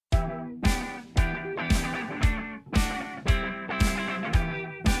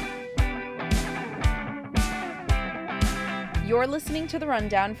You're listening to The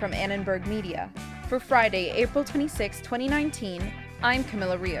Rundown from Annenberg Media. For Friday, April 26, 2019, I'm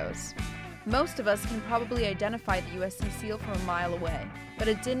Camila Rios. Most of us can probably identify the USC seal from a mile away, but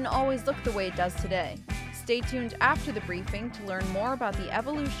it didn't always look the way it does today. Stay tuned after the briefing to learn more about the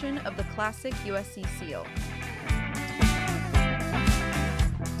evolution of the classic USC seal.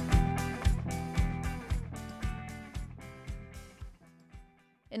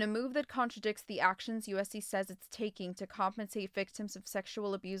 In a move that contradicts the actions USC says it's taking to compensate victims of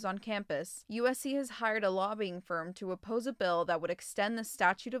sexual abuse on campus, USC has hired a lobbying firm to oppose a bill that would extend the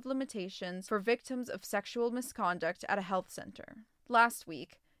statute of limitations for victims of sexual misconduct at a health center. Last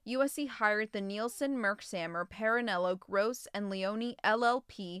week, USC hired the Nielsen, Merksamer, Parinello, Gross, and Leone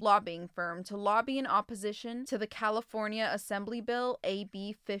LLP lobbying firm to lobby in opposition to the California Assembly Bill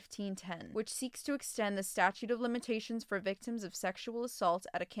AB 1510, which seeks to extend the statute of limitations for victims of sexual assault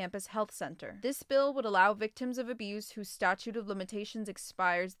at a campus health center. This bill would allow victims of abuse whose statute of limitations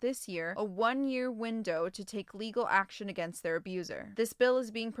expires this year a 1-year window to take legal action against their abuser. This bill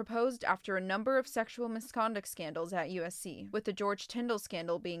is being proposed after a number of sexual misconduct scandals at USC, with the George Tyndall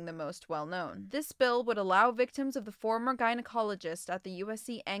scandal being the most well-known. This bill would allow victims of the former gynecologist at the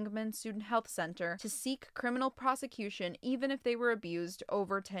USC Annenberg Student Health Center to seek criminal prosecution even if they were abused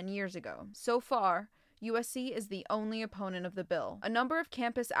over 10 years ago. So far, USC is the only opponent of the bill. A number of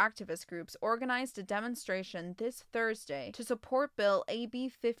campus activist groups organized a demonstration this Thursday to support Bill AB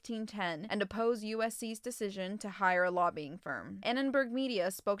 1510 and oppose USC's decision to hire a lobbying firm. Annenberg Media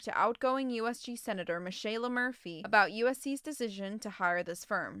spoke to outgoing USG Senator Michelle Murphy about USC's decision to hire this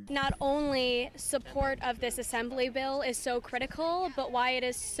firm. Not only support of this assembly bill is so critical, but why it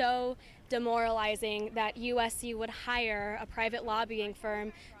is so demoralizing that USC would hire a private lobbying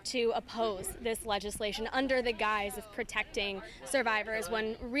firm to oppose this legislation under the guise of protecting survivors,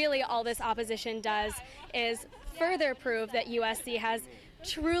 when really all this opposition does is further prove that USC has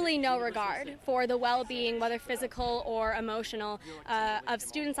truly no regard for the well-being, whether physical or emotional, of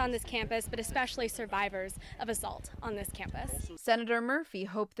students on this campus, but especially survivors of assault on this campus. Senator Murphy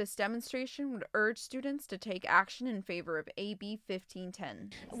hoped this demonstration would urge students to take action in favor of AB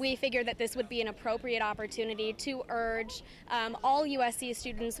 1510. We figured that this would be an appropriate opportunity to urge all USC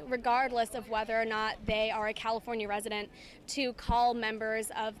students, regardless of whether or not they are a California resident, to call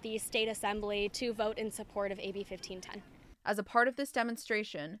members of the state assembly to vote in support of AB 1510. As a part of this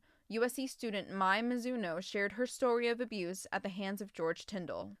demonstration, USC student Mai Mizuno shared her story of abuse at the hands of George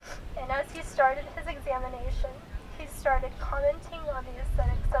Tyndall. And as he started his examination, he started commenting on the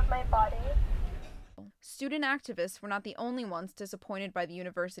aesthetics of my body. Student activists were not the only ones disappointed by the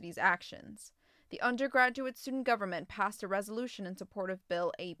university's actions. The undergraduate student government passed a resolution in support of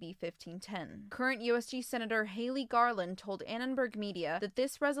Bill AB 1510. Current USG Senator Haley Garland told Annenberg Media that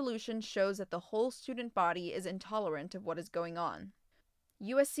this resolution shows that the whole student body is intolerant of what is going on.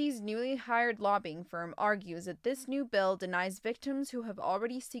 USC's newly hired lobbying firm argues that this new bill denies victims who have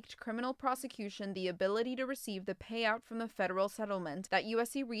already sought criminal prosecution the ability to receive the payout from the federal settlement that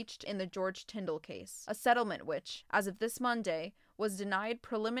USC reached in the George Tyndall case, a settlement which, as of this Monday, was denied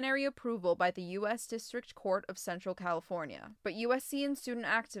preliminary approval by the U.S. District Court of Central California. But USC and student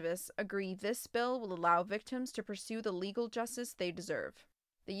activists agree this bill will allow victims to pursue the legal justice they deserve.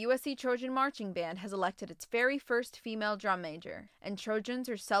 The USC Trojan Marching Band has elected its very first female drum major, and Trojans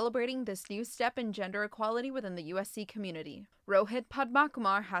are celebrating this new step in gender equality within the USC community. Rohit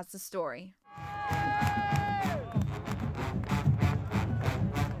Padmakumar has the story.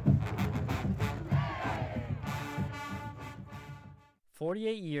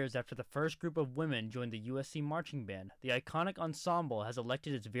 48 years after the first group of women joined the USC Marching Band, the iconic ensemble has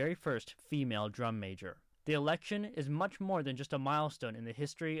elected its very first female drum major. The election is much more than just a milestone in the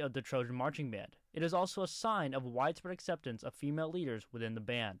history of the Trojan Marching Band. It is also a sign of widespread acceptance of female leaders within the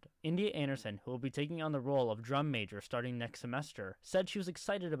band. India Anderson, who will be taking on the role of drum major starting next semester, said she was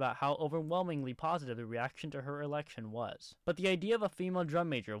excited about how overwhelmingly positive the reaction to her election was. But the idea of a female drum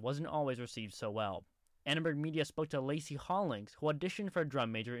major wasn't always received so well. Annenberg Media spoke to Lacey Hollings, who auditioned for a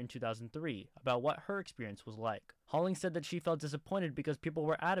drum major in 2003, about what her experience was like. Hollings said that she felt disappointed because people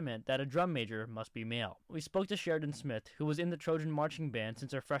were adamant that a drum major must be male. We spoke to Sheridan Smith, who was in the Trojan Marching Band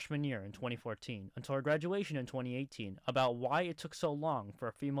since her freshman year in 2014 until her graduation in 2018, about why it took so long for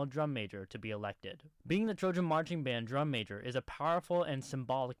a female drum major to be elected. Being the Trojan Marching Band drum major is a powerful and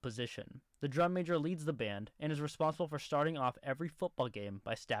symbolic position. The drum major leads the band and is responsible for starting off every football game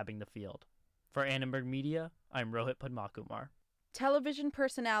by stabbing the field. For Annenberg Media, I'm Rohit Padmakumar. Television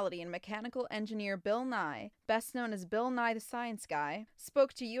personality and mechanical engineer Bill Nye, best known as Bill Nye the Science Guy,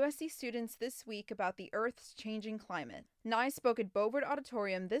 spoke to USC students this week about the Earth's changing climate. Nye spoke at Beaufort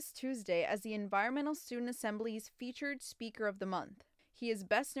Auditorium this Tuesday as the Environmental Student Assembly's featured speaker of the month. He is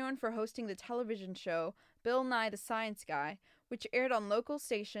best known for hosting the television show Bill Nye the Science Guy, which aired on local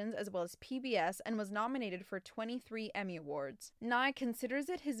stations as well as PBS and was nominated for 23 Emmy Awards. Nye considers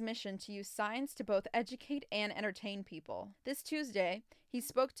it his mission to use science to both educate and entertain people. This Tuesday, he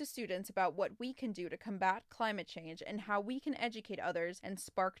spoke to students about what we can do to combat climate change and how we can educate others and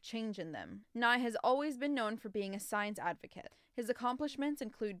spark change in them. Nye has always been known for being a science advocate. His accomplishments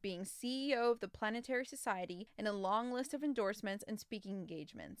include being CEO of the Planetary Society and a long list of endorsements and speaking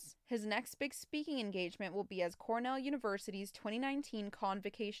engagements. His next big speaking engagement will be as Cornell University's 2019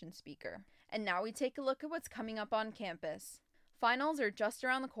 Convocation speaker. And now we take a look at what's coming up on campus. Finals are just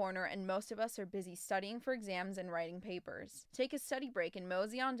around the corner, and most of us are busy studying for exams and writing papers. Take a study break and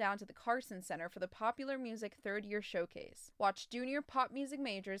mosey on down to the Carson Center for the Popular Music Third Year Showcase. Watch junior pop music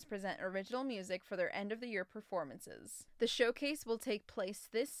majors present original music for their end-of-the-year performances. The showcase will take place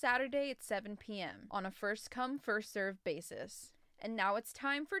this Saturday at 7 p.m. on a first-come, first-served basis. And now it's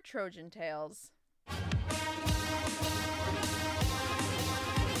time for Trojan Tales.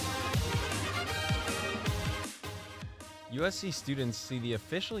 USC students see the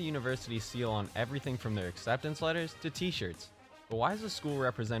official university seal on everything from their acceptance letters to t-shirts. But why is the school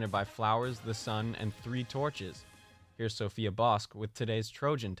represented by flowers, the sun, and 3 torches? Here's Sophia Bosk with today's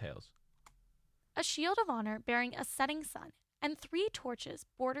Trojan Tales. A shield of honor bearing a setting sun and 3 torches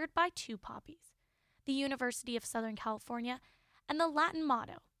bordered by 2 poppies, the University of Southern California, and the Latin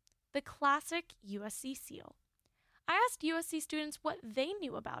motto, the classic USC seal. I asked USC students what they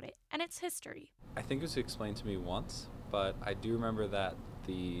knew about it and its history. I think it was explained to me once, but I do remember that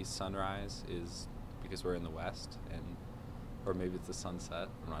the sunrise is because we're in the west, or maybe it's the sunset.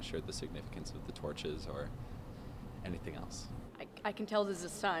 I'm not sure the significance of the torches or anything else. I can tell there's a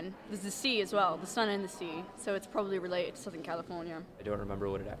sun. There's the sea as well, the sun and the sea, so it's probably related to Southern California. I don't remember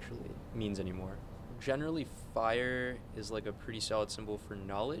what it actually means anymore. Generally, fire is like a pretty solid symbol for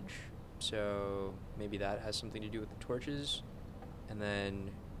knowledge, so maybe that has something to do with the torches, and then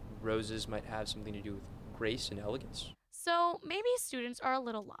roses might have something to do with grace and elegance. So maybe students are a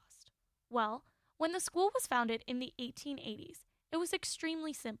little lost. Well, when the school was founded in the 1880s, it was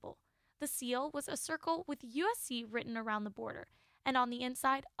extremely simple. The seal was a circle with USC written around the border, and on the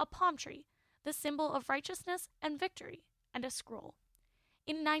inside, a palm tree, the symbol of righteousness and victory, and a scroll.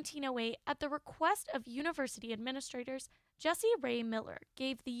 In 1908, at the request of university administrators, Jesse Ray Miller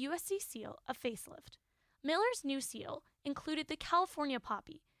gave the USC seal a facelift. Miller's new seal included the California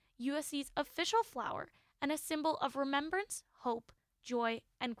poppy, USC's official flower, and a symbol of remembrance, hope, joy,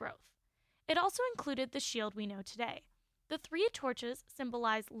 and growth. It also included the shield we know today. The 3 torches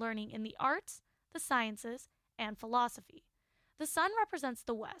symbolize learning in the arts, the sciences, and philosophy. The sun represents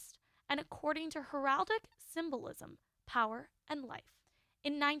the West, and according to heraldic symbolism, power and life.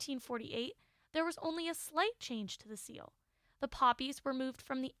 In 1948, there was only a slight change to the seal. The poppies were moved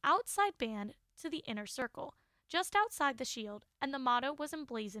from the outside band to the inner circle, just outside the shield, and the motto was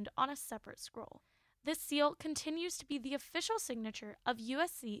emblazoned on a separate scroll. This seal continues to be the official signature of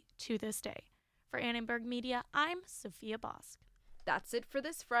USC to this day. For Annenberg Media, I'm Sophia Bosk. That's it for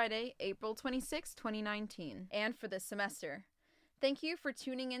this Friday, April 26, 2019, and for this semester. Thank you for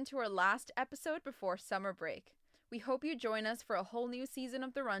tuning in to our last episode before summer break. We hope you join us for a whole new season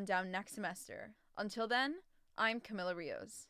of The Rundown next semester. Until then, I'm Camilla Rios.